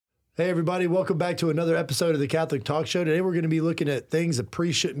Hey, everybody. Welcome back to another episode of the Catholic Talk Show. Today, we're going to be looking at things a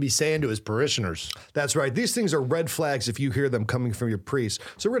priest shouldn't be saying to his parishioners. That's right. These things are red flags if you hear them coming from your priest.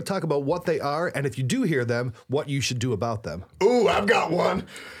 So we're going to talk about what they are, and if you do hear them, what you should do about them. Ooh, I've got one.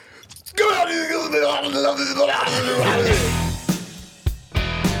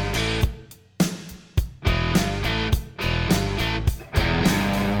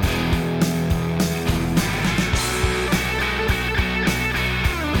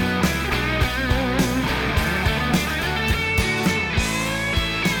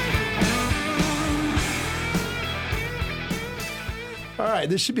 All right,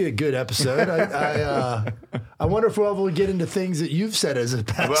 this should be a good episode. I wonder if we'll get into things that you've said as a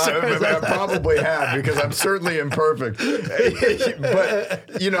pastor. Well, I probably have because I'm certainly imperfect. But,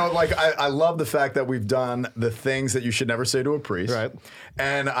 I love the fact that we've done the things that you should never say to a priest. Right.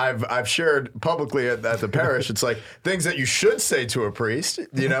 And I've shared publicly at the parish, it's like things that you should say to a priest,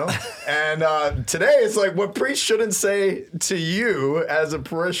 And today it's like what priests shouldn't say to you as a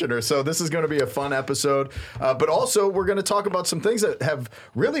parishioner. So this is going to be a fun episode. But also we're going to talk about some things that have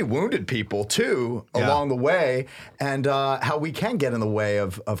really wounded people too along the way, and how we can get in the way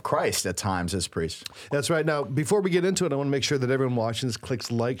of Christ at times as priests. That's right. Now, before we get into it, I want to make sure that everyone watching this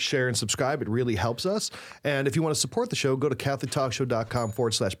clicks like, share, and subscribe. It really helps us. And if you want to support the show, go to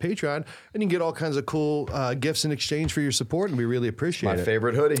CatholicTalkShow.com/Patreon, and you can get all kinds of cool gifts in exchange for your support, and we really appreciate it. My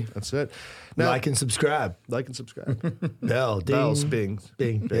favorite hoodie. That's it. Now, Like and subscribe. Like and subscribe. Bell, ding. Bells, bing,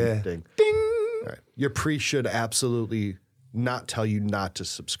 Bing, bing, yeah. ding. Ding. All right. Your priest should absolutely not tell you not to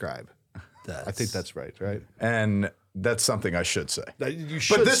subscribe. I think that's right? And that's something I should say. You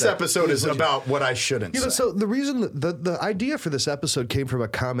should But this say. episode is about what I shouldn't say. So the reason the idea for this episode came from a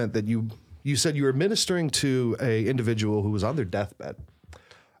comment that you said you were ministering to a individual who was on their deathbed,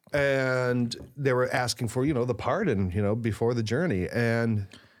 and they were asking for the pardon before the journey, and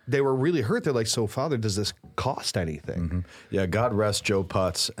they were really hurt. They're like, so Father, does this cost anything? Mm-hmm. Yeah, God rest Joe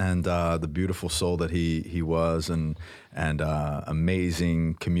Putz and the beautiful soul that he was, and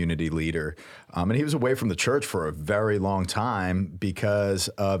amazing community leader. And he was away from the church for a very long time because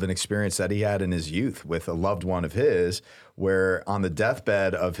of an experience that he had in his youth with a loved one of his, where on the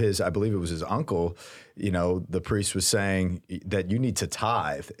deathbed of his, I believe it was his uncle, the priest was saying that you need to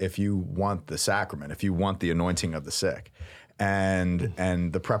tithe if you want the sacrament, if you want the anointing of the sick. And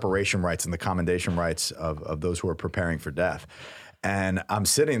the preparation rites and the commendation rites of those who are preparing for death. And I'm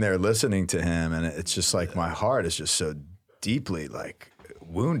sitting there listening to him, and it's just like my heart is just so deeply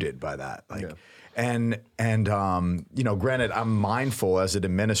wounded by that. Granted, I'm mindful as an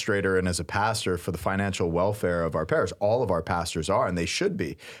administrator and as a pastor for the financial welfare of our parish. All of our pastors are, and they should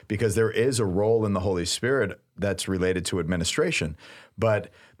be, because there is a role in the Holy Spirit that's related to administration. But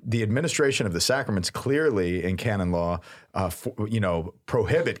the administration of the sacraments clearly in canon law,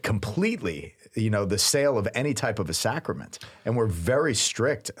 prohibit completely, the sale of any type of a sacrament. And we're very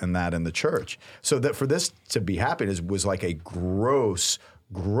strict in that in the church. So that for this to be happening was like a gross,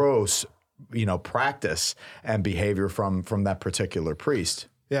 practice and behavior from that particular priest.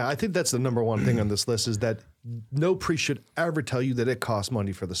 Yeah, I think that's the number one thing on this list is that no priest should ever tell you that it costs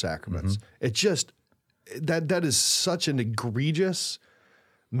money for the sacraments. Mm-hmm. It just, that is such an egregious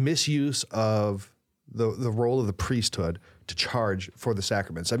misuse of the role of the priesthood to charge for the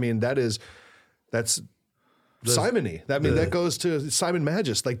sacraments. I mean, that's simony. That goes to Simon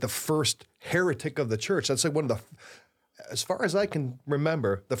Magus, like the first heretic of the church. That's like one of the, as far as I can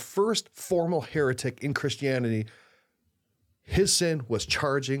remember, the first formal heretic in Christianity. His sin was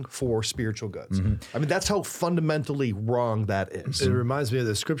charging for spiritual goods. Mm-hmm. I mean, that's how fundamentally wrong that is. It reminds me of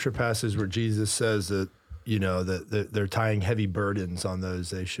the scripture passage where Jesus says that, that they're tying heavy burdens on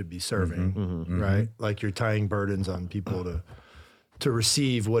those they should be serving, Mm-hmm. right? Like you're tying burdens on people to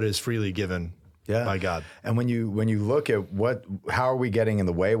receive what is freely given by God. And when you look at how are we getting in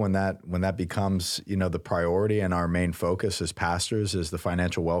the way when that becomes the priority and our main focus as pastors is the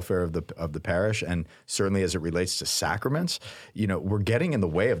financial welfare of the parish, and certainly as it relates to sacraments, we're getting in the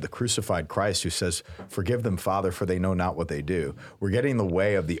way of the crucified Christ who says, "Forgive them, Father, for they know not what they do." We're getting in the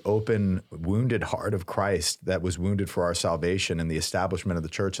way of the open, wounded heart of Christ that was wounded for our salvation and the establishment of the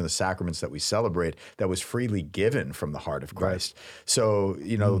church and the sacraments that we celebrate that was freely given from the heart of Christ. Right. So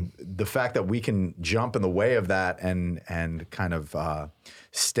the fact that we can jump in the way of that and kind of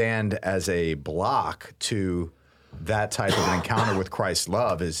stand as a block to that type of an encounter with Christ's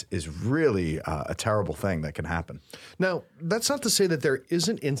love is really a terrible thing that can happen. Now, that's not to say that there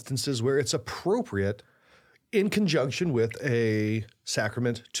isn't instances where it's appropriate in conjunction with a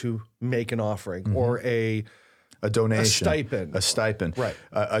sacrament to make an offering or a a donation, a stipend, right?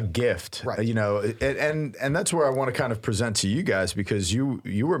 A gift, right? You know, and that's where I want to kind of present to you guys, because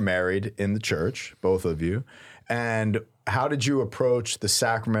you were married in the church, both of you, and how did you approach the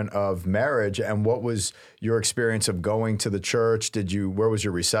sacrament of marriage, and what was your experience of going to the church? Where was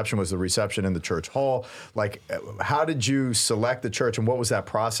your reception? Was the reception in the church hall? Like, how did you select the church, and what was that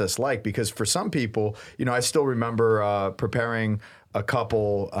process like? Because for some people, you know, I still remember preparing a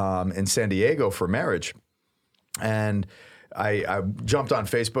couple in San Diego for marriage. And I jumped on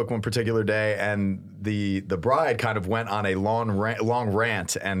Facebook one particular day, and the bride kind of went on a long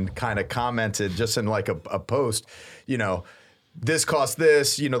rant and kind of commented just in like a post, you know, this cost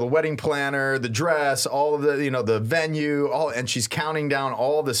this, you know, the wedding planner, the dress, all of the, you know, the venue, and she's counting down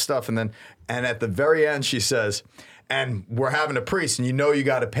all this stuff. And at the very end, she says, and we're having a priest, and you know you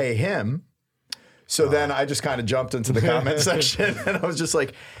got to pay him. So then I just kind of jumped into the comment section, and I was just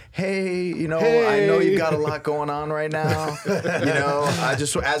like, hey, you know, I know you got a lot going on right now. You know, I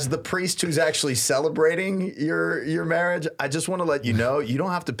just, as the priest who's actually celebrating your marriage, I just want to let you know, you don't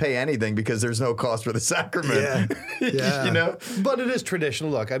have to pay anything because there's no cost for the sacrament. Yeah. You know? But it is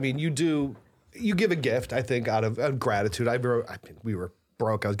traditional. Look, I mean, you give a gift, I think, out of gratitude. We were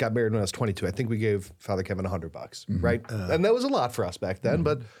broke. I got married when I was 22. I think we gave Father Kevin $100, right? And that was a lot for us back then,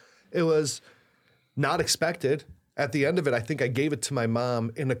 but it was not expected. At the end of it, I think I gave it to my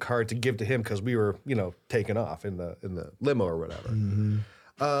mom in a card to give to him because we were, you know, taken off in the limo or whatever.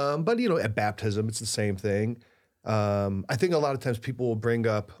 But, you know, at baptism, it's the same thing. I think a lot of times people will bring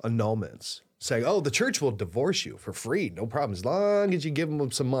up annulments, saying, oh, the church will divorce you for free, no problem, as long as you give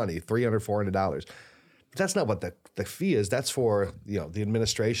them some money, $300, $400. But that's not what the fee is. That's for, you know, the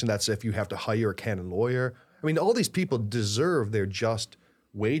administration. That's if you have to hire a canon lawyer. I mean, all these people deserve their just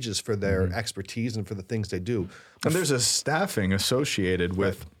wages for their expertise and for the things they do. And there's a staffing associated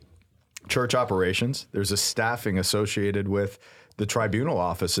with church operations. There's a staffing associated with the tribunal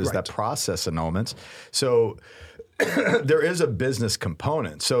offices that process annulments. So there is a business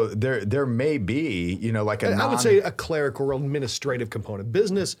component. So there may be, you know, like I would say a clerical or administrative component.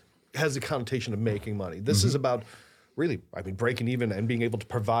 Business has the connotation of making money. This is about really, I mean, breaking even and being able to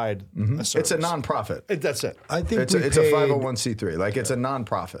provide a service. It's a nonprofit. That's it. I think it's a 501c3. Like, it's a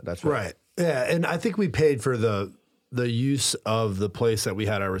nonprofit. That's right. Right. Yeah, and I think we paid for the use of the place that we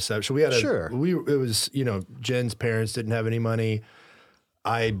had our reception. We had it was, you know, Jen's parents didn't have any money.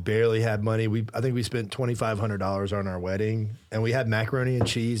 I barely had money. I think we spent $2,500 on our wedding, and we had macaroni and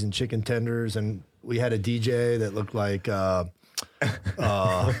cheese and chicken tenders, and we had a DJ that looked like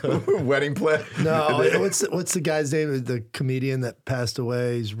wedding play. No, what's the guy's name? The comedian that passed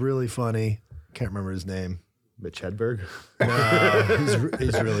away. He's really funny. Can't remember his name. Mitch Hedberg. No, he's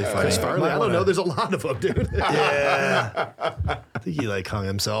really funny. Chris Farley. I don't know. There's a lot of them, dude. Yeah. I think he like hung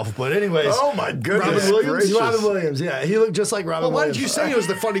himself. But anyways. Oh my goodness. Robin Williams. Yeah. He looked just like Robin Williams. Well, why did you say he was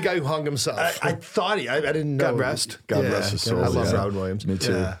the funny guy who hung himself? I thought I didn't know. God rest. God rest his soul. I love Robin Williams. Me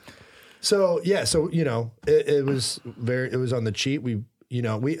too. Yeah. So you know, it was on the cheap. We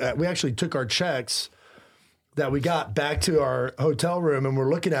actually took our checks that we got back to our hotel room, and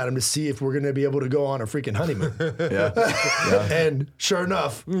we're looking at them to see if we're going to be able to go on a freaking honeymoon. Yeah. And sure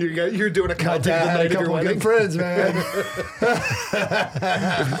enough, you're doing a my countdown dad the had night a of your couple of wedding. good friends, man.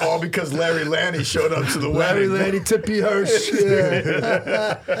 All because Larry Lanny showed up to the Larry wedding. Lanny, Tippy Hirsch.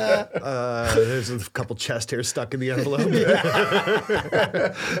 Yeah. There's a couple chest hairs stuck in the envelope.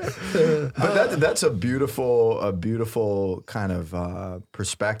 But that's a beautiful kind of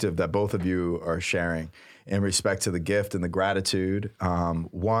perspective that both of you are sharing in respect to the gift and the gratitude,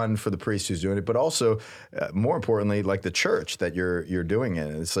 one for the priest who's doing it, but also more importantly, like the church that you're doing it.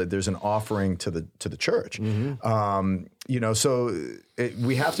 It's like there's an offering to the church. You know, so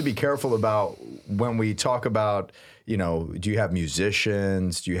we have to be careful about when we talk about, you know, do you have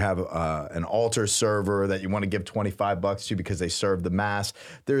musicians? Do you have an altar server that you want to give $25 to because they serve the mass?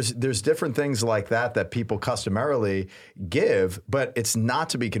 There's different things like that people customarily give, but it's not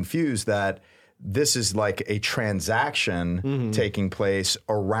to be confused that this is like a transaction taking place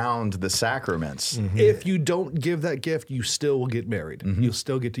around the sacraments. If you don't give that gift, you still will get married. You'll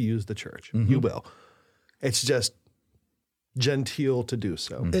still get to use the church. You will. It's just genteel to do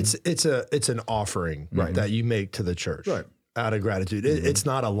so. It's an offering that you make to the church out of gratitude. It's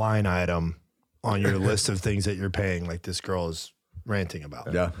not a line item on your list of things that you're paying. Like, this girl is ranting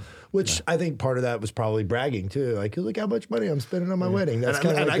about. Yeah. Which I think part of that was probably bragging too. Like, look how much money I'm spending on my wedding. That's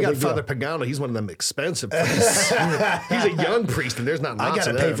kind of. And like I got Father Pagano. He's one of them expensive priests. He's a young priest, and there's not. I got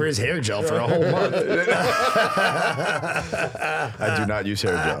to pay for his hair gel for a whole month. I do not use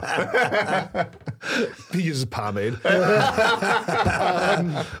hair gel. He uses pomade.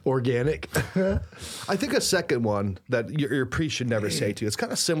 Organic. I think a second one that your priest should never say to you. It's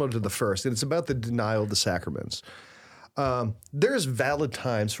kind of similar to the first, and it's about the denial of the sacraments. There's valid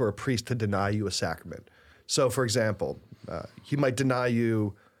times for a priest to deny you a sacrament. So, for example, he might deny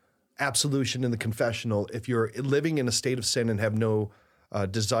you absolution in the confessional if you're living in a state of sin and have no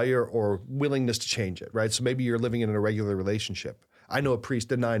desire or willingness to change it, right? So maybe you're living in an irregular relationship. I know a priest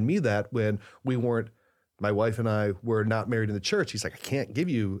denied me that when my wife and I were not married in the church. He's like, I can't give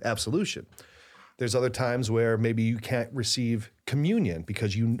you absolution. There's other times where maybe you can't receive communion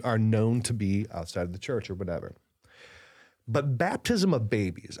because you are known to be outside of the church or whatever. But baptism of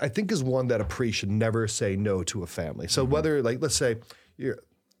babies, I think, is one that a priest should never say no to a family. So whether, like, let's say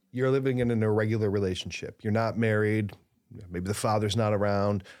you're living in an irregular relationship, you're not married, maybe the father's not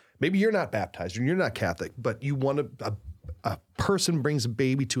around, maybe you're not baptized and you're not Catholic, but you want a person brings a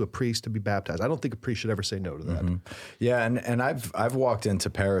baby to a priest to be baptized. I don't think a priest should ever say no to that. Yeah, and I've walked into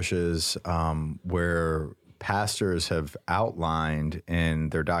parishes where pastors have outlined in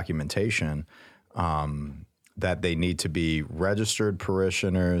their documentation that they need to be registered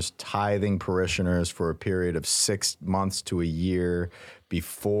parishioners, tithing parishioners for a period of 6 months to a year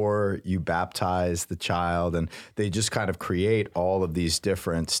before you baptize the child. And they just kind of create all of these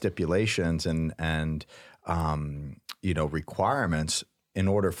different stipulations and requirements in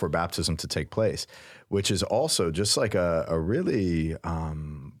order for baptism to take place, which is also just like a really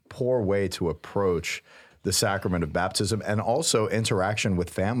poor way to approach the sacrament of baptism, and also interaction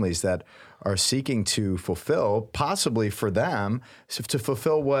with families that are seeking to fulfill, possibly for them, to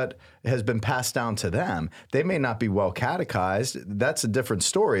fulfill what has been passed down to them. They may not be well catechized. That's a different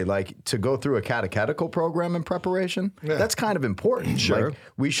story. Like, to go through a catechetical program in preparation, that's kind of important. Sure. Like,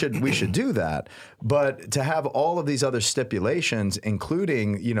 we should do that. But to have all of these other stipulations,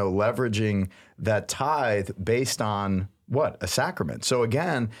 including, leveraging that tithe based on what? A sacrament. So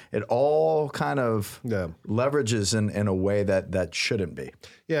again, it all kind of leverages in a way that shouldn't be.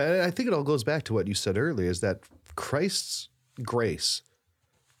 Yeah, and I think it all goes back to what you said earlier, is that Christ's grace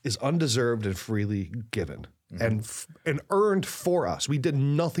is undeserved and freely given and earned for us. We did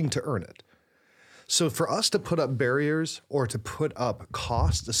nothing to earn it. So for us to put up barriers or to put up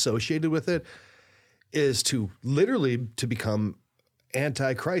costs associated with it is to literally to become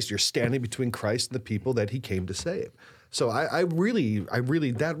anti-Christ. You're standing between Christ and the people that he came to save. So I really,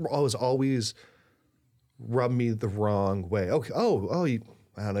 that was always rubbed me the wrong way. Okay, I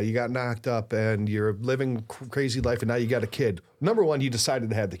don't know, you got knocked up and you're living crazy life and now you got a kid. Number one, you decided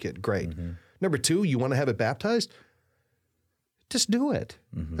to have the kid. Great. Number two, you want to have it baptized? Just do it.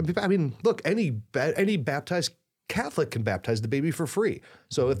 I mean, look, any baptized Catholic can baptize the baby for free.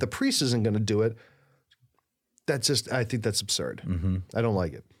 So if the priest isn't going to do it, I think that's absurd. I don't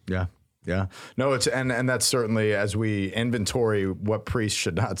like it. Yeah. Yeah. No, it's and that's certainly, as we inventory what priests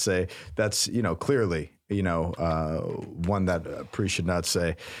should not say, that's, clearly, one that a priest should not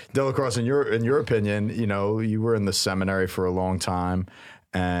say. Delacroix, in your opinion, you were in the seminary for a long time,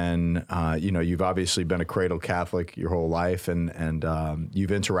 and you've obviously been a cradle Catholic your whole life, and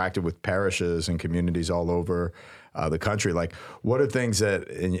you've interacted with parishes and communities all over the country. Like, what are things that,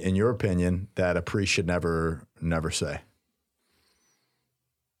 in your opinion, that a priest should never say?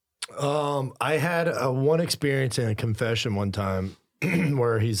 I had one experience in a confession one time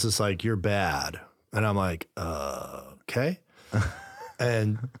where he's just like, "You're bad," and I'm like, "Okay."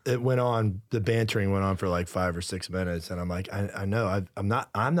 And it went on. The bantering went on for like 5 or 6 minutes, and I'm like, "I know. I'm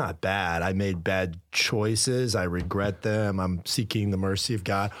not bad. I made bad choices. I regret them. I'm seeking the mercy of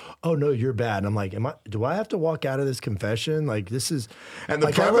God." "Oh no, you're bad." And I'm like, do I have to walk out of this confession? Like, this is. And the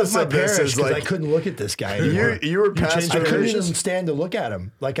like, premise I of this is like, I couldn't look at this guy anymore. You were past. I couldn't even stand to look at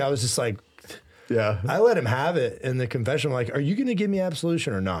him. Like, I was just like. Yeah. I let him have it in the confession. I'm like, are you going to give me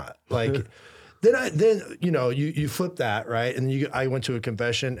absolution or not? Like, then you flip that, right? And I went to a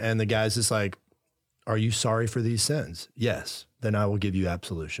confession and the guy's just like, are you sorry for these sins? Yes. Then I will give you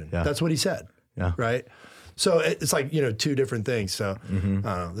absolution. Yeah. That's what he said. Yeah. Right. So it's like, two different things. So I don't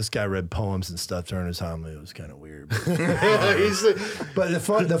know, this guy read poems and stuff during his homily. It was kind of weird. But the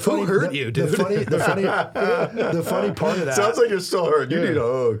funny hurt you, dude. The funny part of that sounds like you're still hurt. You need a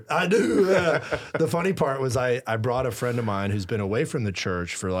hug. I do. The funny part was I brought a friend of mine who's been away from the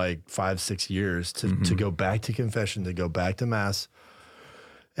church for like 5-6 years to go back to confession, to go back to mass.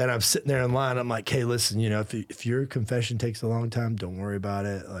 And I'm sitting there in line. I'm like, hey, listen, if your confession takes a long time, don't worry about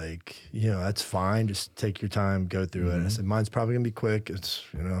it. Like, that's fine. Just take your time, go through it. And I said, mine's probably going to be quick. It's,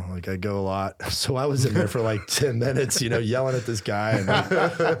 like I go a lot. So I was in there for like 10 minutes, yelling at this guy and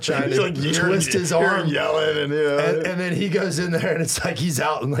like, trying to twist his arm. Yelling and then he goes in there and it's like he's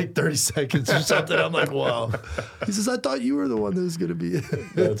out in like 30 seconds or something. I'm like, whoa. He says, I thought you were the one that was going to be.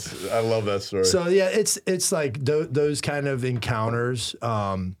 I love that story. So yeah, it's like those kind of encounters.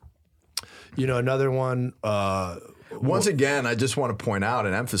 Another one. Once again, I just want to point out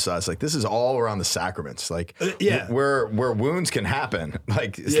and emphasize, like, this is all around the sacraments, like, where wounds can happen,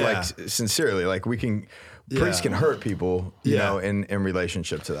 like, like sincerely, like priests can hurt people, you know, in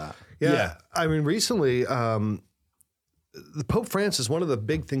relationship to that. Yeah. I mean, recently, the Pope Francis, one of the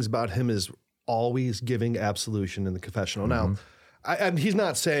big things about him is always giving absolution in the confessional. Now, and he's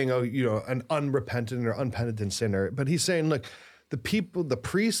not saying, an unrepentant or unpenitent sinner, but he's saying, look, the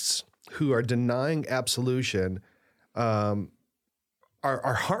priests who are denying absolution are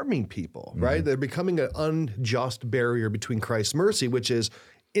harming people, right? They're becoming an unjust barrier between Christ's mercy, which is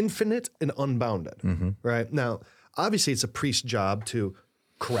infinite and unbounded, right? Now, obviously, it's a priest's job to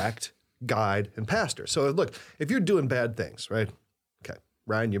correct, guide, and pastor. So look, if you're doing bad things, right? Okay,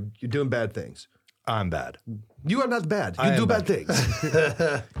 Ryan, you're doing bad things. I'm bad. You are not bad. You do bad things.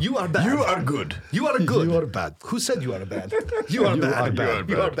 You are bad. You are good. You are good. You are bad. Who said you are bad? You are bad.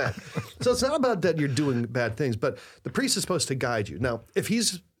 You are bad. So it's not about that you're doing bad things, but the priest is supposed to guide you. Now, if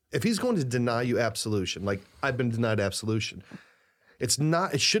he's going to deny you absolution, like I've been denied absolution, it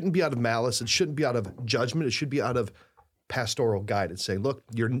shouldn't be out of malice. It shouldn't be out of judgment. It should be out of pastoral guidance, saying, look,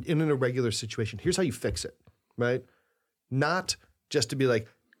 you're in an irregular situation. Here's how you fix it, right? Not just to be like,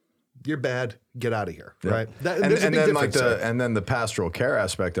 you're bad, get out of here, right? And then the pastoral care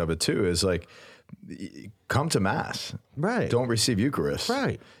aspect of it too is like, come to Mass, right? Don't receive Eucharist,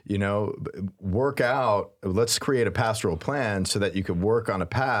 right? Work out. Let's create a pastoral plan so that you could work on a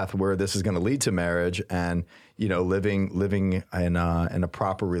path where this is going to lead to marriage and living in a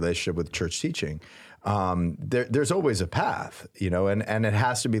proper relationship with church teaching. There's always a path, and it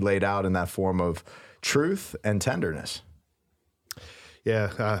has to be laid out in that form of truth and tenderness.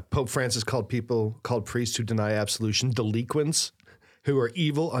 Yeah, Pope Francis called priests who deny absolution delinquents, who are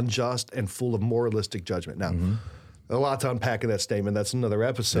evil, unjust, and full of moralistic judgment. Now, a lot to unpack in that statement. That's another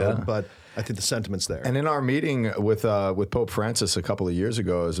episode, but I think the sentiment's there. And in our meeting with Pope Francis a couple of years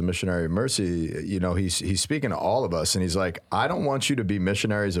ago as a missionary of mercy, he's speaking to all of us, and he's like, I don't want you to be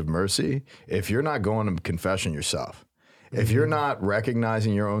missionaries of mercy if you're not going to confession yourself. If you're not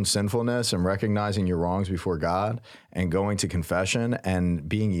recognizing your own sinfulness and recognizing your wrongs before God and going to confession and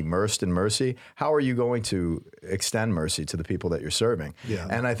being immersed in mercy, how are you going to extend mercy to the people that you're serving? Yeah.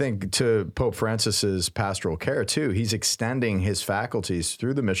 And I think to Pope Francis's pastoral care too, he's extending his faculties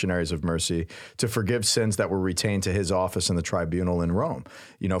through the missionaries of mercy to forgive sins that were retained to his office in the tribunal in Rome,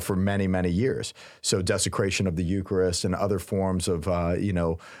 for many, many years. So desecration of the Eucharist and other forms of,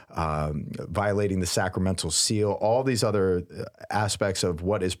 violating the sacramental seal, all these other aspects of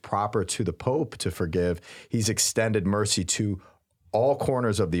what is proper to the Pope to forgive. He's extended mercy to all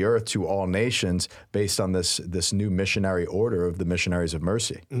corners of the earth, to all nations, based on this new missionary order of the missionaries of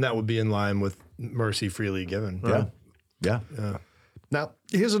mercy. And that would be in line with mercy freely given. Right? Yeah. Now,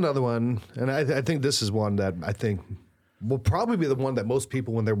 here's another one, and I think this is one that I think will probably be the one that most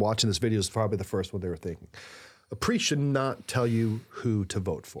people, when they're watching this video, is probably the first one they were thinking. A priest should not tell you who to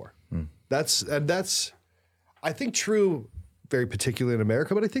vote for. That's I think true, very particularly in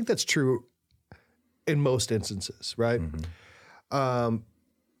America, but I think that's true in most instances, right?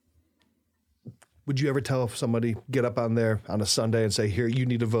 Would you ever tell somebody, get up on there on a Sunday and say, here, you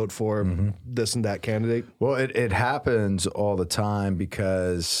need to vote for this and that candidate? Well, it happens all the time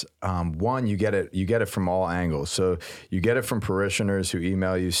because, one, you get it from all angles. So you get it from parishioners who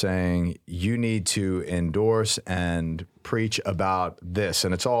email you saying, you need to endorse and preach about this.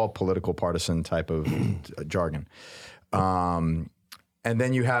 And it's all political partisan type of jargon. And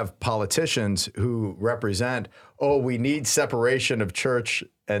then you have politicians who represent, we need separation of church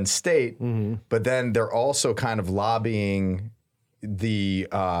and state, but then they're also kind of lobbying the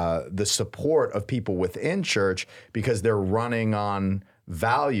support of people within church because they're running on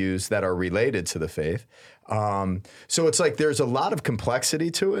values that are related to the faith. So it's like there's a lot of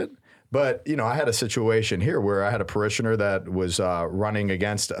complexity to it. But, I had a situation here where I had a parishioner that was running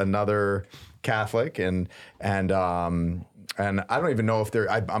against another Catholic and I don't even know if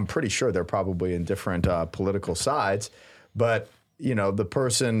I'm pretty sure they're probably in different political sides, but one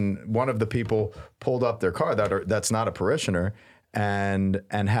of the people pulled up their car that's not a parishioner and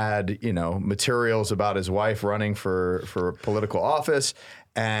had, you know, materials about his wife running for political office,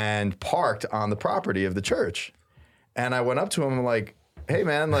 and parked on the property of the church. And I went up to him, I'm like, hey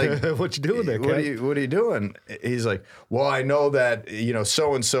man, like, what you doing there, what are you doing? He's like, well, I know that, you know,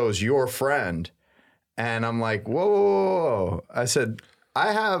 so-and-so is your friend. And I'm like, whoa. I said,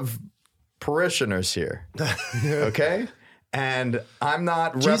 I have parishioners here. Okay. And I'm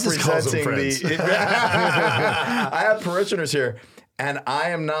not Jesus representing I have parishioners here, and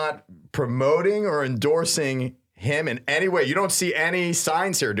I am not promoting or endorsing him in any way. You don't see any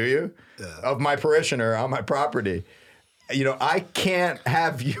signs here, do you? Of my parishioner on my property. You know, I can't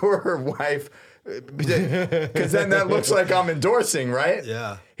have your wife, because then that looks like I'm endorsing, right?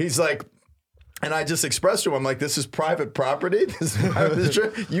 Yeah. He's like, and I just expressed to him, I'm like, this is private property.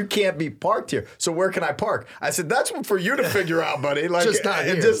 You can't be parked here. So where can I park? I said, that's for you to figure out, buddy. Like, just not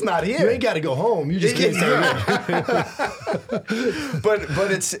here. Just not here. You ain't got to go home. You just can't stay here. But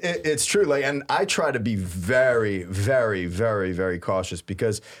it's true. Like, and I try to be very, very, very, very cautious,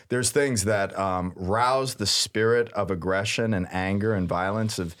 because there's things that rouse the spirit of aggression and anger and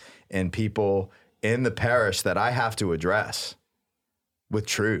violence in people in the parish that I have to address with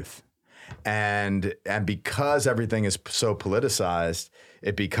truth. And because everything is so politicized,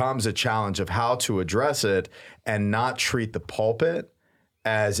 it becomes a challenge of how to address it and not treat the pulpit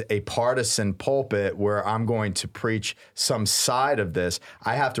as a partisan pulpit where I'm going to preach some side of this.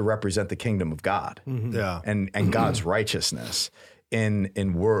 I have to represent the kingdom of God and God's righteousness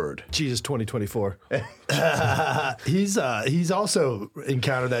in word. Jesus 2024. He's also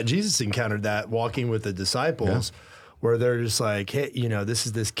encountered that. Jesus encountered that walking with the disciples. Yeah. Where they're just like, hey, you know, this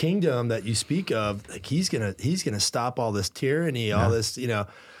is this kingdom that you speak of. Like he's gonna stop all this tyranny, all this, you know.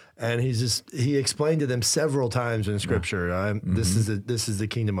 And he explained to them several times in Scripture, this is the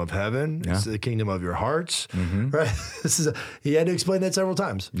kingdom of heaven. This is the kingdom of your hearts, right? He had to explain that several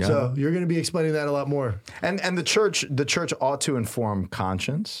times. Yeah. So you're going to be explaining that a lot more. And the church ought to inform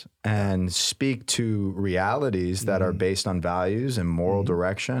conscience and speak to realities that are based on values and moral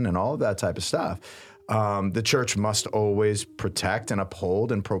direction and all of that type of stuff. The church must always protect and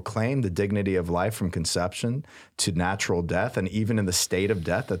uphold and proclaim the dignity of life from conception to natural death, and even in the state of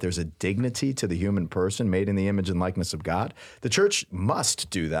death, that there's a dignity to the human person made in the image and likeness of God. The church must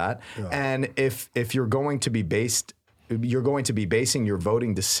do that. Yeah. And if you're going to be basing your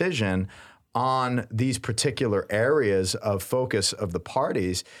voting decision on these particular areas of focus of the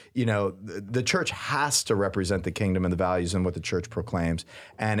parties, you know, the church has to represent the kingdom and the values and what the church proclaims.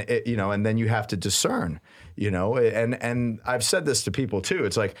 And, and then you have to discern, you know, and I've said this to people too.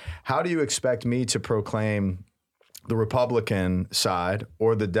 It's like, how do you expect me to proclaim the Republican side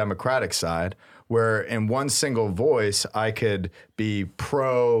or the Democratic side, where in one single voice, I could be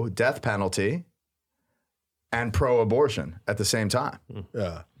pro-death penalty and pro-abortion at the same time?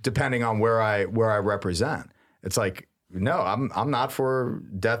 Yeah. Depending on where I represent. It's like, no, I'm not for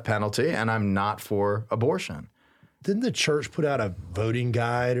death penalty and I'm not for abortion. Didn't the church put out a voting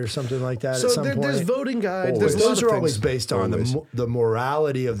guide or something like that at some point? There's voting guides. Those are always based on the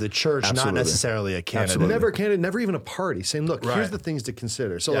morality of the church, not necessarily a candidate. Absolutely. Never a candidate, never even a party. Saying, look, here's the things to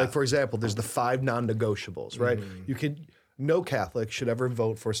consider. So like, for example, there's the 5 non-negotiables, right? No Catholic should ever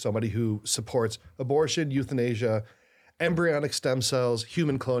vote for somebody who supports abortion, euthanasia, embryonic stem cells,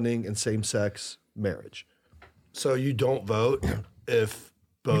 human cloning, and same-sex marriage. So you don't vote if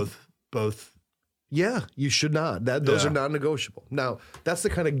both. Yeah, you should not. Those are non-negotiable. Now, that's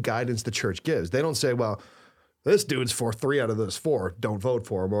the kind of guidance the church gives. They don't say, well, this dude's for 3 out of those 4, don't vote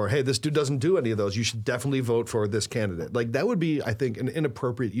for him. Or, hey, this dude doesn't do any of those, you should definitely vote for this candidate. Like, that would be, I think, an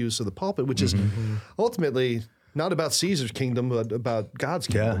inappropriate use of the pulpit, which is ultimately not about Caesar's kingdom, but about God's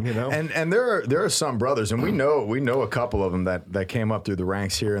kingdom, you know? And there are some brothers, and we know a couple of them that came up through the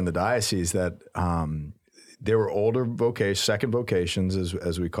ranks here in the diocese that they were older second vocations,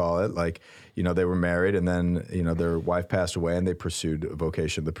 as we call it. Like, you know, they were married and then, you know, their wife passed away and they pursued a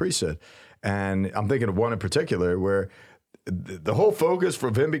vocation of the priesthood. And I'm thinking of one in particular where the whole focus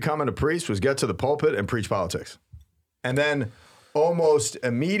for him becoming a priest was get to the pulpit and preach politics. And then almost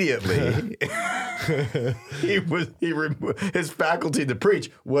immediately, his faculty to preach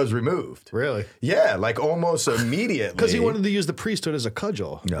was removed. Really? Yeah, like almost immediately. Because he wanted to use the priesthood as a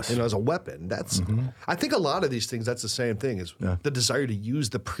cudgel, as a weapon. That's. I think a lot of these things, that's the same thing, is the desire to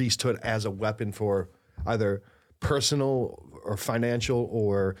use the priesthood as a weapon for either personal or financial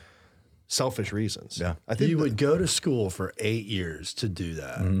or selfish reasons. Yeah, I think you would go to school for 8 years to do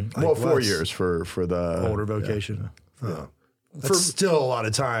that. Like, well, 4 years for the older vocation. Yeah. That's still a lot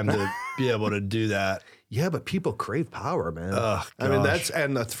of time to be able to do that. Yeah, but people crave power, man. Oh, I mean,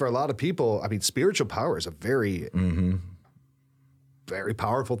 that's for a lot of people. I mean, spiritual power is a very very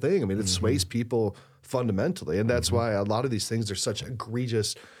powerful thing. I mean, it sways people fundamentally. And that's why a lot of these things are such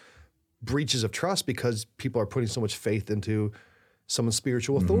egregious breaches of trust, because people are putting so much faith into someone's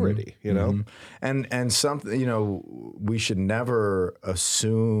spiritual authority, you know? And something, you know, we should never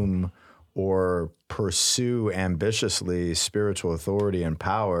assume or pursue ambitiously spiritual authority and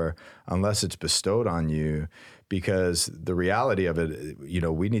power unless it's bestowed on you, because the reality of it, you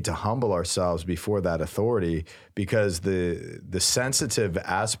know, we need to humble ourselves before that authority, because the sensitive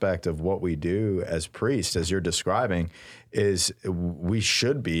aspect of what we do as priests, as you're describing, is we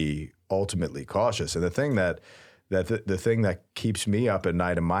should be ultimately cautious. And the thing the thing that keeps me up at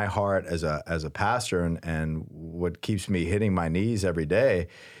night in my heart as a pastor, and what keeps me hitting my knees every day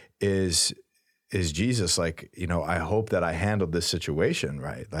is Jesus. Like, you know, I hope that I handled this situation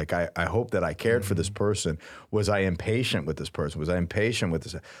right. Like, I hope that I cared for this person. Was I impatient with this person? Was I impatient with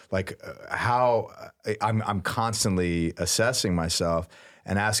this? Like, how I'm constantly assessing myself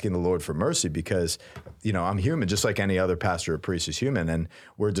and asking the Lord for mercy, because, you know, I'm human, just like any other pastor or priest is human, and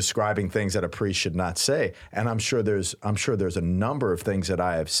we're describing things that a priest should not say. And I'm sure there's a number of things that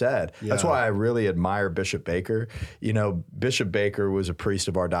I have said. Yeah. That's why I really admire Bishop Baker. You know, Bishop Baker was a priest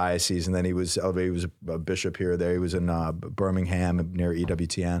of our diocese, and then he was a bishop here or there. He was in Birmingham near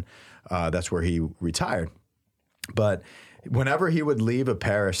EWTN. That's where he retired. But whenever he would leave a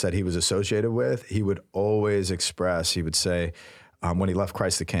parish that he was associated with, he would always express, he would say, when he left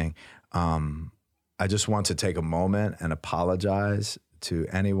Christ the King, I just want to take a moment and apologize to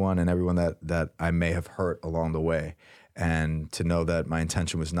anyone and everyone that I may have hurt along the way, and to know that my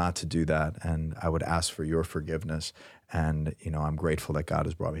intention was not to do that, and I would ask for your forgiveness. And, you know, I'm grateful that God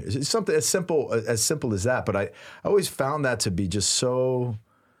has brought me here. It's something as simple as that, but I always found that to be just so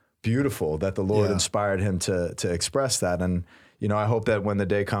beautiful that the Lord inspired him to express that. And, you know, I hope that when the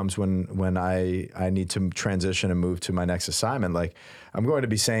day comes when I need to transition and move to my next assignment, like, I'm going to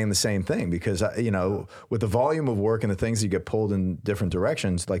be saying the same thing, because, you know, with the volume of work and the things you get pulled in different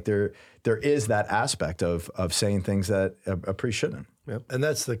directions, like there is that aspect of saying things that a priest shouldn't. Yep. And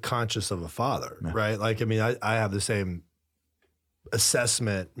that's the conscience of a father, right? Like, I mean, I have the same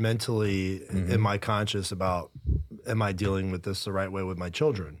assessment mentally in my conscience about, am I dealing with this the right way with my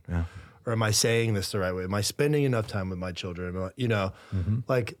children? Yeah. Or am I saying this the right way? Am I spending enough time with my children? You know,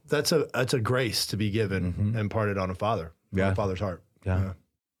 like, that's a grace to be given and imparted on a father, on a father's heart. Yeah.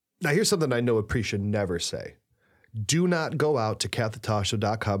 Now, here's something I know a priest should never say. Do not go out to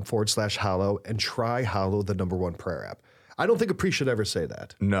catholictalkshow.com/Hallow and try Hallow, the #1 prayer app. I don't think a priest should ever say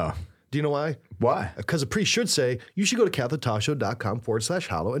that. No. Do you know why? Why? Because a priest should say, you should go to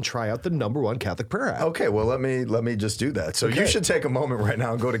catholictalkshow.com/Hallow and try out the #1 Catholic prayer app. Okay, well, let me just do that. So you should take a moment right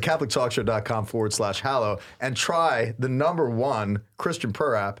now and go to catholictalkshow.com/Hallow and try the #1 Christian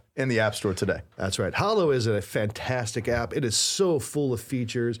prayer app in the App Store today. That's right. Hallow is a fantastic app. It is so full of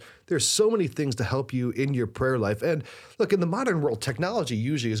features. There's so many things to help you in your prayer life. And look, in the modern world, technology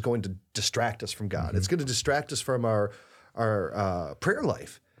usually is going to distract us from God. It's going to distract us from our prayer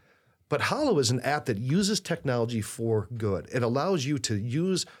life. But Hallow is an app that uses technology for good. It allows you to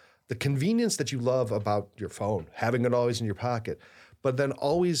use the convenience that you love about your phone, having it always in your pocket, but then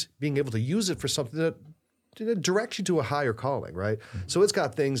always being able to use it for something that directs you to a higher calling, right? So it's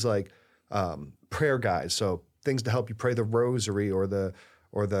got things like prayer guides, so things to help you pray the rosary or the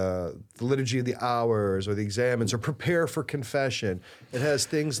liturgy of the hours or the examens or prepare for confession. It has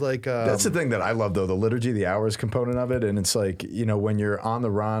things like... That's the thing that I love, though, the liturgy of the hours component of it. And it's like, you know, when you're on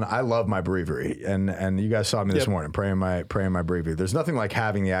the run, I love my breviary. And you guys saw me this morning praying my breviary. There's nothing like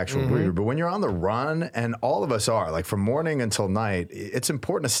having the actual breviary. But when you're on the run, and all of us are, like from morning until night, it's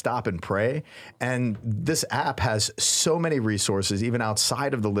important to stop and pray. And this app has so many resources, even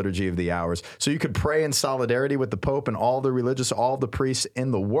outside of the liturgy of the hours. So you could pray in solidarity with the Pope and all the religious, all the priests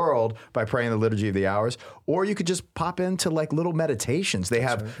in the world by praying the liturgy of the hours, or you could just pop into like little meditations. They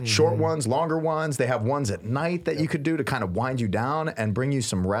have short ones, longer ones. They have ones at night that you could do to kind of wind you down and bring you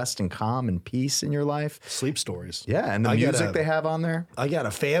some rest and calm and peace in your life. Sleep stories. Yeah, and the music they have on there. I got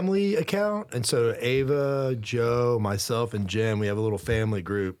a family account, and so Ava, Joe, myself, and Jen, we have a little family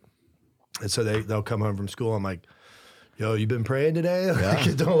group, and so they'll come home from school. I'm like, yo, you been praying today? Like,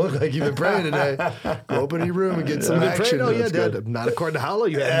 it don't look like you've been praying today. Go open your room and get some action. Oh, yeah, Dad. Not according to Hallow,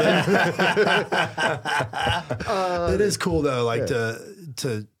 you haven't. It is cool, though, like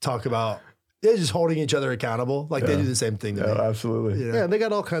to talk about just holding each other accountable. Like, they do the same thing to me. Absolutely. Yeah, and they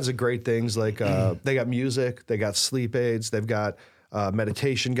got all kinds of great things. Like, they got music. They got sleep aids. They've got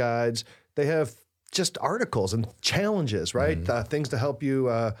meditation guides. They have just articles and challenges, right? Things to help you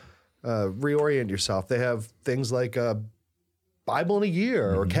reorient yourself. They have things like Bible in a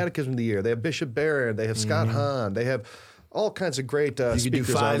year or Catechism of the Year. They have Bishop Barron. They have Scott Hahn. They have all kinds of great you could do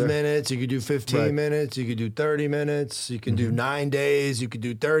speakers 5 minutes, you could do 15 minutes, you could do 30 minutes, you can do 9 days, you could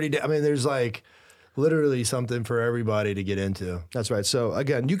do 30 days. I mean, there's like literally something for everybody to get into. That's right. So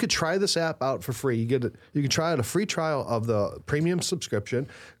again, you could try this app out for free. You can try out a free trial of the premium subscription.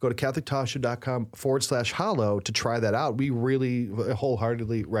 Go to CatholicTalkShow.com/hollow to try that out. We really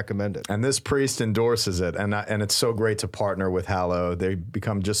wholeheartedly recommend it. And this priest endorses it, and it's so great to partner with Hallow. They've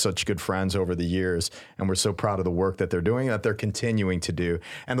become just such good friends over the years, and we're so proud of the work that they're doing, that they're continuing to do.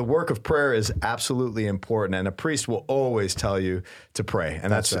 And the work of prayer is absolutely important, and a priest will always tell you to pray, and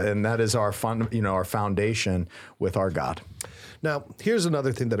that's right. And that is our our foundation with our God. Now, here's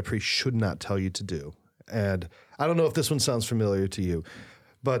another thing that a priest should not tell you to do. And I don't know if this one sounds familiar to you,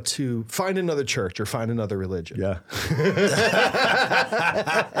 but to find another church or find another religion. Yeah.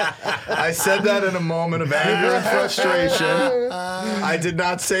 I said that in a moment of anger and frustration. I did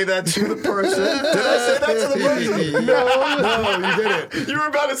not say that to the person. Did I say that to the person? No, you didn't. You were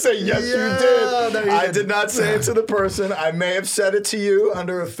about to say, yes, you did. No, I did not say it to the person. I may have said it to you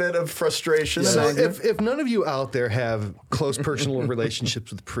under a fit of frustration. So if none of you out there have close personal relationships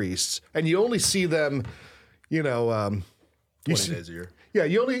with priests, and you only see them, 20 days a year. Yeah,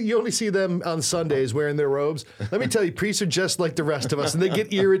 you only see them on Sundays wearing their robes. Let me tell you, priests are just like the rest of us, and they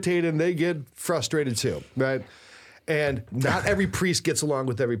get irritated and they get frustrated too, right? And not every priest gets along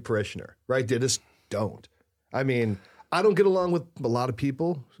with every parishioner, right? They just don't. I mean, I don't get along with a lot of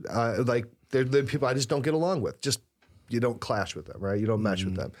people. They're people I just don't get along with. Just you don't clash with them, right? You don't mesh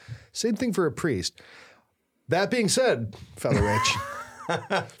with them. Same thing for a priest. That being said, Father Rich.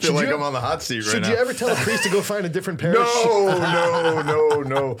 I feel like I'm on the hot seat right now. Should you ever tell a priest to go find a different parish?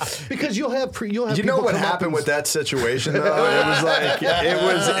 No. Because you'll have You know what happened with that situation though? It was like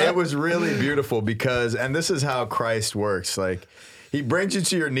it was really beautiful because, and this is how Christ works. Like he brings you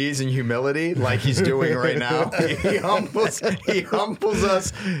to your knees in humility, like he's doing right now. He humbles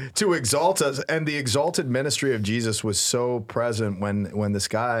us to exalt us, and the exalted ministry of Jesus was so present when this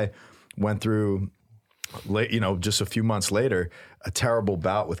guy went through, just a few months later, a terrible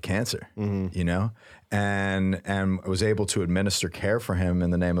bout with cancer, and was able to administer care for him in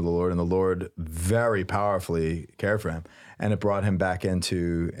the name of the Lord, and the Lord very powerfully cared for him, and it brought him back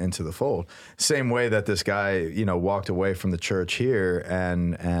into the fold. Same way that this guy, walked away from the church here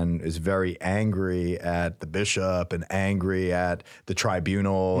and is very angry at the bishop and angry at the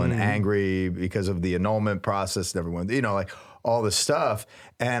tribunal and angry because of the annulment process and everyone, like all this stuff.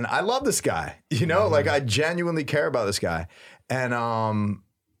 And I love this guy, like I genuinely care about this guy. And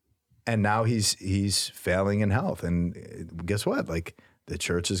now he's failing in health. And guess what? Like the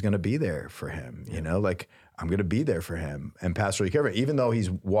church is going to be there for him, like I'm going to be there for him and pastorally care for him, even though he's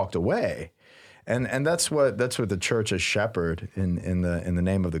walked away. And that's what the church as shepherd in the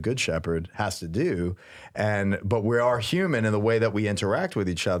name of the good shepherd has to do. But we are human in the way that we interact with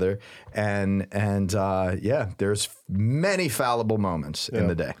each other. And there's many fallible moments in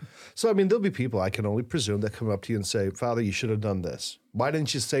the day. So, I mean, there'll be people, I can only presume, that come up to you and say, Father, you should have done this. Why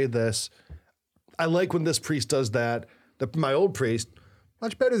didn't you say this? I like when this priest does that. My old priest,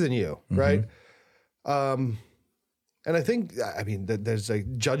 much better than you, right? And I think, there's a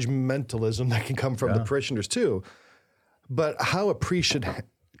judgmentalism that can come from the parishioners too. But how a priest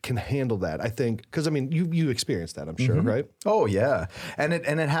can handle that, I think, because, you experienced that, I'm sure, right? Oh, yeah. And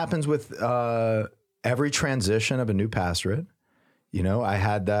it happens with every transition of a new pastorate. I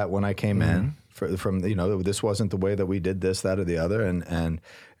had that when I came in from this wasn't the way that we did this, that, or the other. And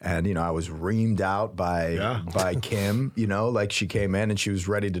I was reamed out by Kim, like she came in and she was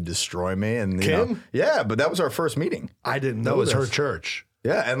ready to destroy me. And Kim? But that was our first meeting. I didn't know that was her church.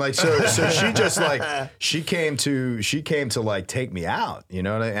 Yeah, and like so she just she came to like take me out,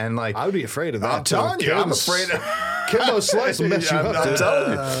 and like I would be afraid of that. I'm telling you, I'm afraid of Kimbo Slice will mess you up. I'm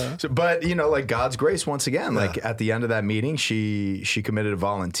telling you. So, but like God's grace once again, like at the end of that meeting, she committed to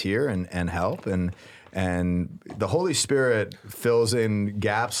volunteer and help, and the Holy Spirit fills in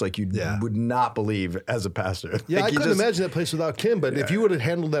gaps like you would not believe as a pastor. Yeah, like I couldn't imagine that place without Kim, but if you would have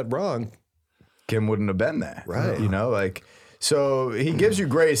handled that wrong, Kim wouldn't have been there. Right. So he gives you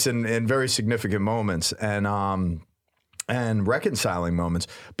grace in very significant moments and reconciling moments.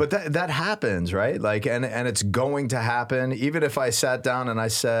 But that happens, right? Like, and it's going to happen. Even if I sat down and I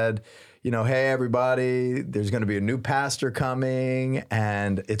said, hey, everybody, there's going to be a new pastor coming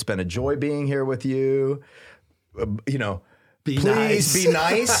and it's been a joy being here with you. Please be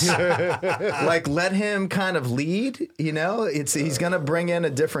nice. Like, let him kind of lead, he's going to bring in a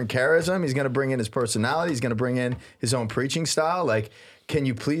different charism. He's going to bring in his personality. He's going to bring in his own preaching style. Like, can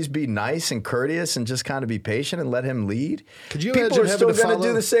you please be nice and courteous and just kind of be patient and let him lead? Could you People imagine are having still to going follow? to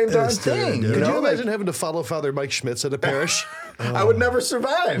do the same darn thing. Could you imagine having to follow Father Mike Schmitz at a parish? I would never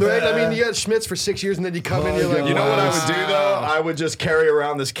survive. Right? I mean, you got Schmitz for 6 years, and then you come in, you're like, You know what I would do though? I would just carry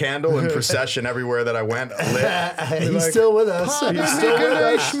around this candle in procession everywhere that I went. Lit. He's still with us. He's still with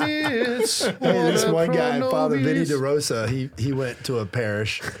us. Schmitz. Hey, this one guy, Father Vinny DeRosa, he went to a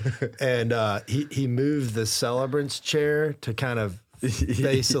parish and he moved the celebrant's chair to kind of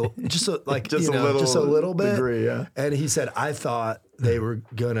face just a little bit. Degree, yeah. And he said, I thought they were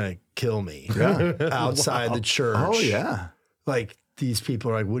gonna kill me outside the church. Oh yeah. Like these people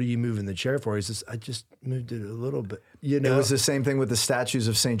are like, what are you moving the chair for? He says, I just moved it a little bit. You know, it was the same thing with the statues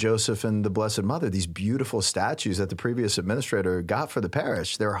of St. Joseph and the Blessed Mother, these beautiful statues that the previous administrator got for the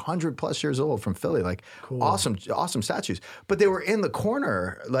parish. They're 100+ years old from Philly, like awesome statues. But they were in the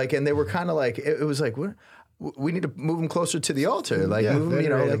corner, like, and they were kind of like, it was like, what? We need to move them closer to the altar, like move them, you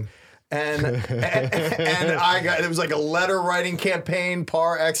know, like. And I got, it was like a letter writing campaign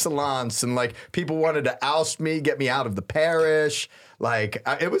par excellence, and like people wanted to oust me, get me out of the parish. Like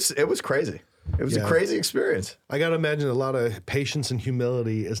it was crazy. It was a crazy experience. I got to imagine a lot of patience and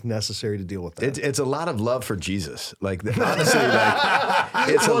humility is necessary to deal with that. It's a lot of love for Jesus. Like honestly, like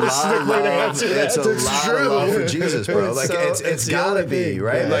it's a lot of love. It's a lot of love for Jesus, bro. Like it's gotta be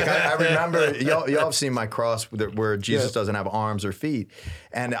right. Like I remember y'all have seen my cross where Jesus doesn't have arms or feet,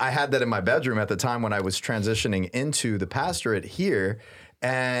 and I had that in my bedroom at the time when I was transitioning into the pastorate here.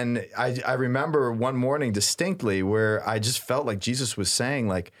 And I remember one morning distinctly where I just felt like Jesus was saying,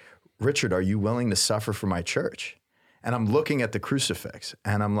 like, Richard, are you willing to suffer for my church? And I'm looking at the crucifix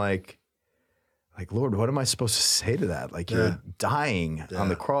and I'm like, Lord, what am I supposed to say to that? Like, you're dying on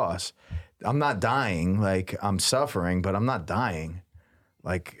the cross. I'm not dying. Like, I'm suffering, but I'm not dying.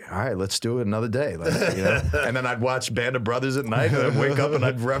 Like, all right, let's do it another day. Like, you know? And then I'd watch Band of Brothers at night, and I'd wake up and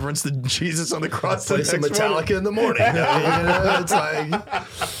I'd reverence the Jesus on the cross. Play some Metallica in the morning. You know, it's like,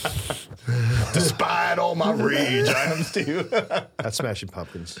 despite all my rage, I am still. That's Smashing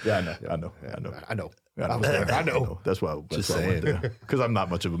Pumpkins. Yeah, I know. I was there. I know. That's why I went there. Because I'm not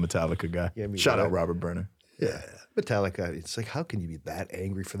much of a Metallica guy. Yeah, Shout out Robert Burner. Yeah. Metallica, it's like, how can you be that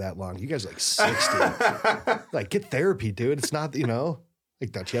angry for that long? You guys are like 60. Like, get therapy, dude. It's not, you know.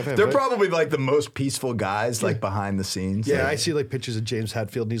 Like, don't you have They're probably like the most peaceful guys, like behind the scenes. Yeah, like, I see like pictures of James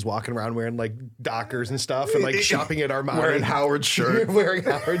Hetfield and he's walking around wearing like Dockers and stuff and like shopping at Armani. Wearing Howard's shirt. Wearing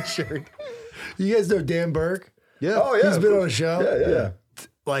Howard's shirt. you guys know Dan Burke? Yeah. Oh, yeah. He's been on a show. Yeah.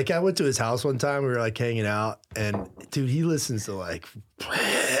 Like, I went to his house one time. We were like hanging out, and dude, he listens to like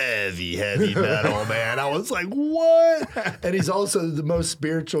heavy metal, man. I was like, what? And he's also the most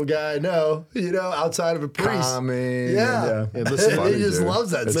spiritual guy I know, you know, outside of a priest. Calming. Yeah. And listen, he just loves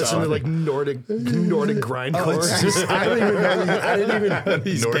that stuff. Listen to like Nordic grindcore. I didn't even know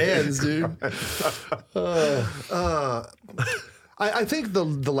these bands, dude. I think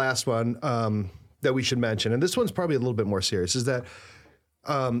the last one that we should mention, and this one's probably a little bit more serious, is that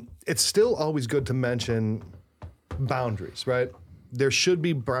it's still always good to mention boundaries, right? There should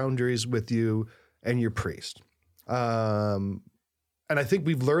be boundaries with you and your priest. And I think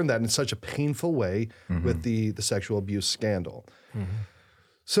we've learned that in such a painful way with the sexual abuse scandal.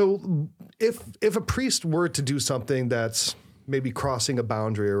 So if a priest were to do something that's maybe crossing a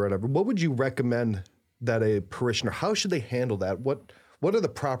boundary or whatever, what would you recommend that a parishioner, how should they handle that? What are the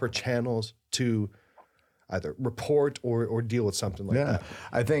proper channels to either report or deal with something like that?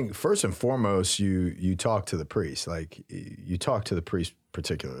 I think first and foremost, you talk to the priest. Like, you talk to the priest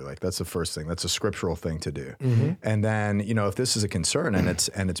particularly. Like, that's the first thing. That's a scriptural thing to do. And then, you know, if this is a concern and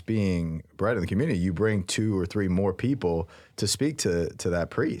it's being bred in the community, you bring 2 or 3 more people to speak to that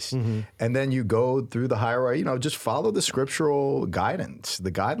priest. And then you go through the hierarchy, you know, just follow the scriptural guidance,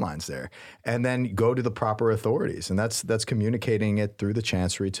 the guidelines there, and then go to the proper authorities. And that's communicating it through the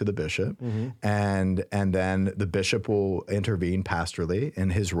chancery to the bishop. And then the bishop will intervene pastorally in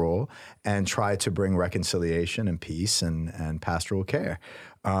his role and try to bring reconciliation and peace and pastoral care.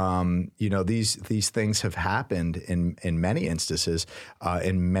 You know, these things have happened in many instances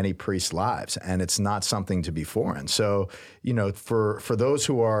in many priests' lives, and it's not something to be foreign. So, you know, for those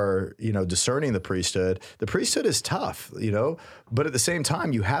who are, you know, discerning the priesthood is tough, you know, but at the same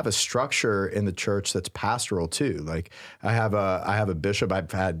time, you have a structure in the church that's pastoral too. Like, I have a bishop.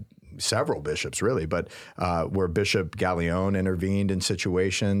 I've had several bishops really, but where Bishop Gallione intervened in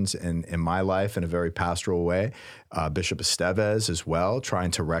situations in my life in a very pastoral way. Bishop Estevez as well,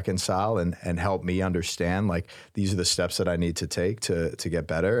 trying to reconcile and help me understand, like, these are the steps that I need to take to get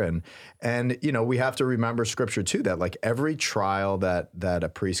better. And you know, we have to remember scripture too, that like every trial that a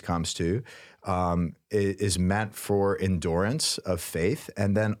priest comes to, is meant for endurance of faith,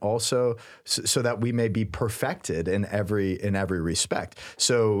 and then also so that we may be perfected in every respect.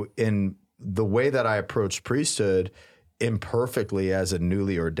 So in the way that I approached priesthood imperfectly as a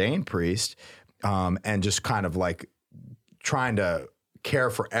newly ordained priest, and just kind of like trying to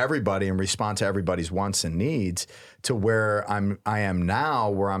care for everybody and respond to everybody's wants and needs, to where I am now,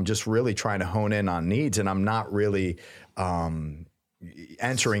 where I'm just really trying to hone in on needs, and I'm not really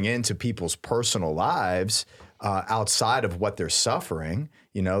entering into people's personal lives outside of what they're suffering.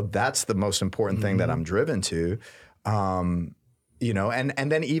 That's the most important thing that I'm driven to. And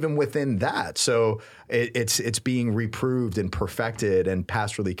then even within that, so it's being reproved and perfected and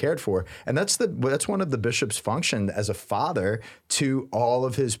pastorally cared for, and that's one of the bishop's function as a father to all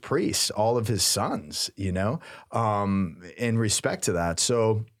of his priests, all of his sons, in respect to that.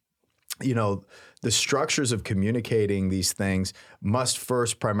 So, the structures of communicating these things must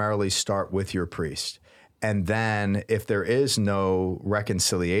first primarily start with your priest. And then if there is no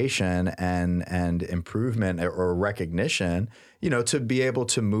reconciliation and improvement or recognition, to be able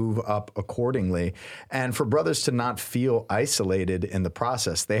to move up accordingly. And for brothers to not feel isolated in the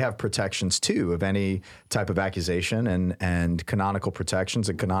process. They have protections too of any type of accusation and canonical protections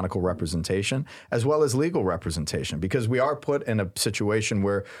and canonical representation, as well as legal representation, because we are put in a situation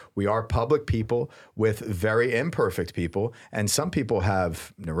where we are public people with very imperfect people. And some people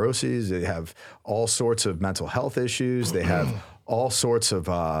have neuroses, they have all sorts of mental health issues, they have all sorts of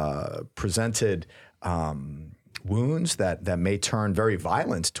presented wounds that may turn very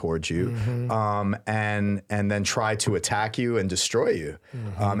violent towards you, and then try to attack you and destroy you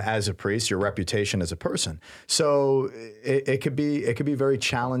as a priest, your reputation as a person. So it could be a very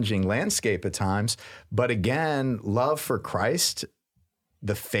challenging landscape at times. But again, love for Christ,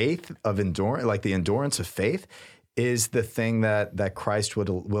 the faith of endurance, like the endurance of faith, is the thing that Christ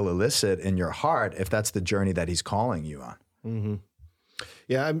will elicit in your heart if that's the journey that he's calling you on. Mm-hmm.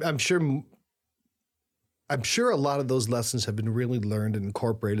 Yeah, I'm sure a lot of those lessons have been really learned and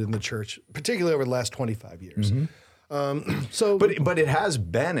incorporated in the church, particularly over the last 25 years. But it has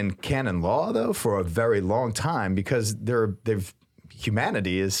been in canon law though for a very long time, because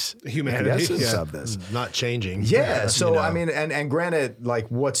humanity is the essence of this, not changing. Yeah. So I mean, and granted, like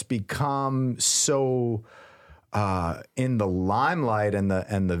what's become so in the limelight and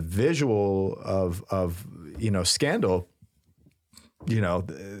the visual of scandal.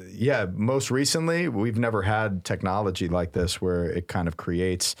 Most recently, we've never had technology like this where it kind of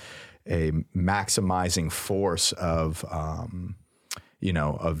creates a maximizing force of,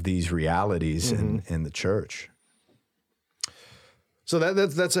 of these realities in the church. So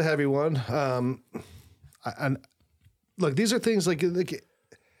that's a heavy one. And look, these are things like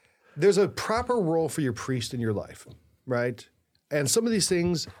there's a proper role for your priest in your life, right? And some of these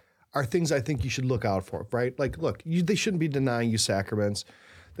things are things I think you should look out for, right? Like, look, they shouldn't be denying you sacraments.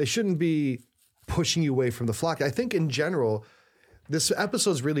 They shouldn't be pushing you away from the flock. I think in general, this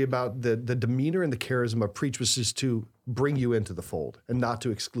episode is really about the demeanor and the charism of preach, which is to bring you into the fold and not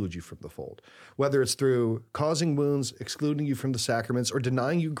to exclude you from the fold. Whether it's through causing wounds, excluding you from the sacraments, or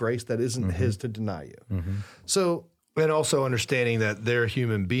denying you grace that isn't his to deny you. So, and also understanding that they're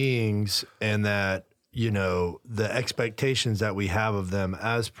human beings and that, the expectations that we have of them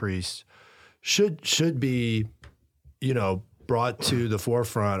as priests should be, brought to the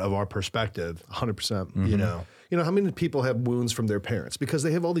forefront of our perspective. 100%. How many people have wounds from their parents because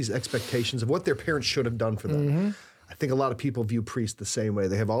they have all these expectations of what their parents should have done for them. I think a lot of people view priests the same way.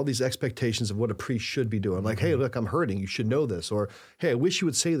 They have all these expectations of what a priest should be doing. Like, hey, look, I'm hurting. You should know this. Or, hey, I wish you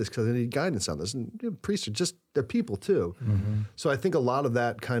would say this because I need guidance on this. And priests are they're people too. So I think a lot of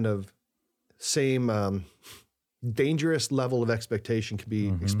that kind of same dangerous level of expectation can be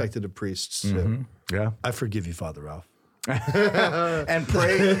expected of priests too. Yeah. I forgive you, Father Ralph. And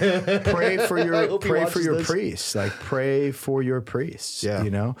pray for your priests. Like pray for your priests.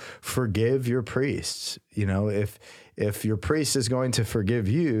 Yeah. Forgive your priests. If your priest is going to forgive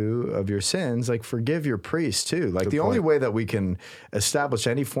you of your sins, like forgive your priest too. Like the only way that we can establish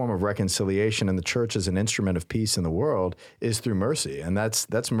any form of reconciliation in the church as an instrument of peace in the world is through mercy. And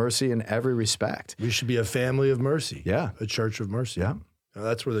that's mercy in every respect. We should be a family of mercy. Yeah. A church of mercy. Yeah.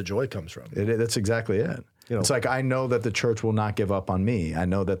 That's where the joy comes from. That's exactly it. It's like, I know that the church will not give up on me. I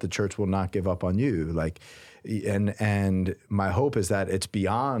know that the church will not give up on you. Like, and my hope is that it's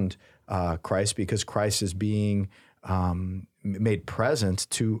beyond Christ, because Christ is being made present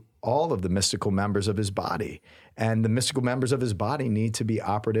to all of the mystical members of his body. And the mystical members of his body need to be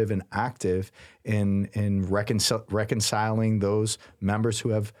operative and active in reconciling those members who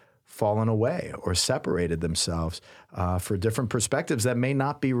have fallen away or separated themselves for different perspectives that may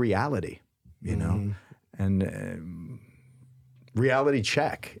not be reality. you know, and reality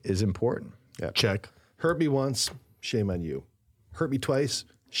check is important. Yeah. Check. Hurt me once, shame on you. Hurt me twice,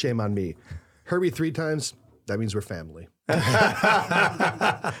 shame on me. Hurt me 3 times, that means we're family.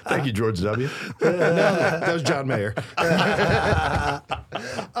 Thank you, George W. That was John Mayer. That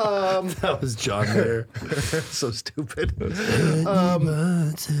was John Mayer. So stupid.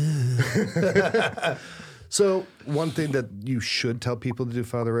 So one thing that you should tell people to do,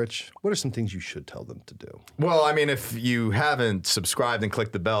 Father Rich, what are some things you should tell them to do? Well, I mean, if you haven't subscribed and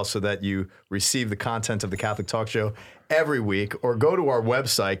clicked the bell so that you receive the content of the Catholic Talk Show every week, or go to our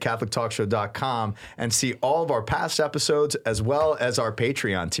website, CatholicTalkShow.com, and see all of our past episodes as well as our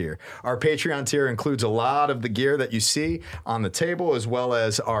Patreon tier. Our Patreon tier includes a lot of the gear that you see on the table, as well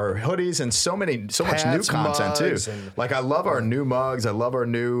as our hoodies and so much new content too. Like, I love our new mugs. I love our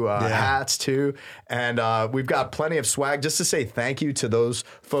new hats too. And we've got plenty of swag. Just to say thank you to those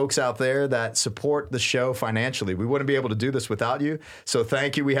folks out there that support the show financially. We wouldn't be able to do this without you. So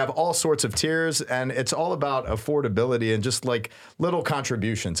thank you. We have all sorts of tiers, and it's all about affordability and just like little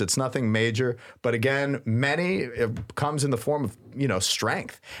contributions. It's nothing major, but again, it comes in the form of, you know,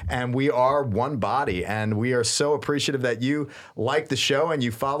 strength. And we are one body, and we are so appreciative that you like the show and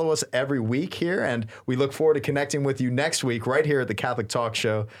you follow us every week here. And we look forward to connecting with you next week right here at the Catholic Talk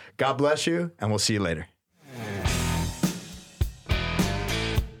Show. God bless you, and we'll see you later.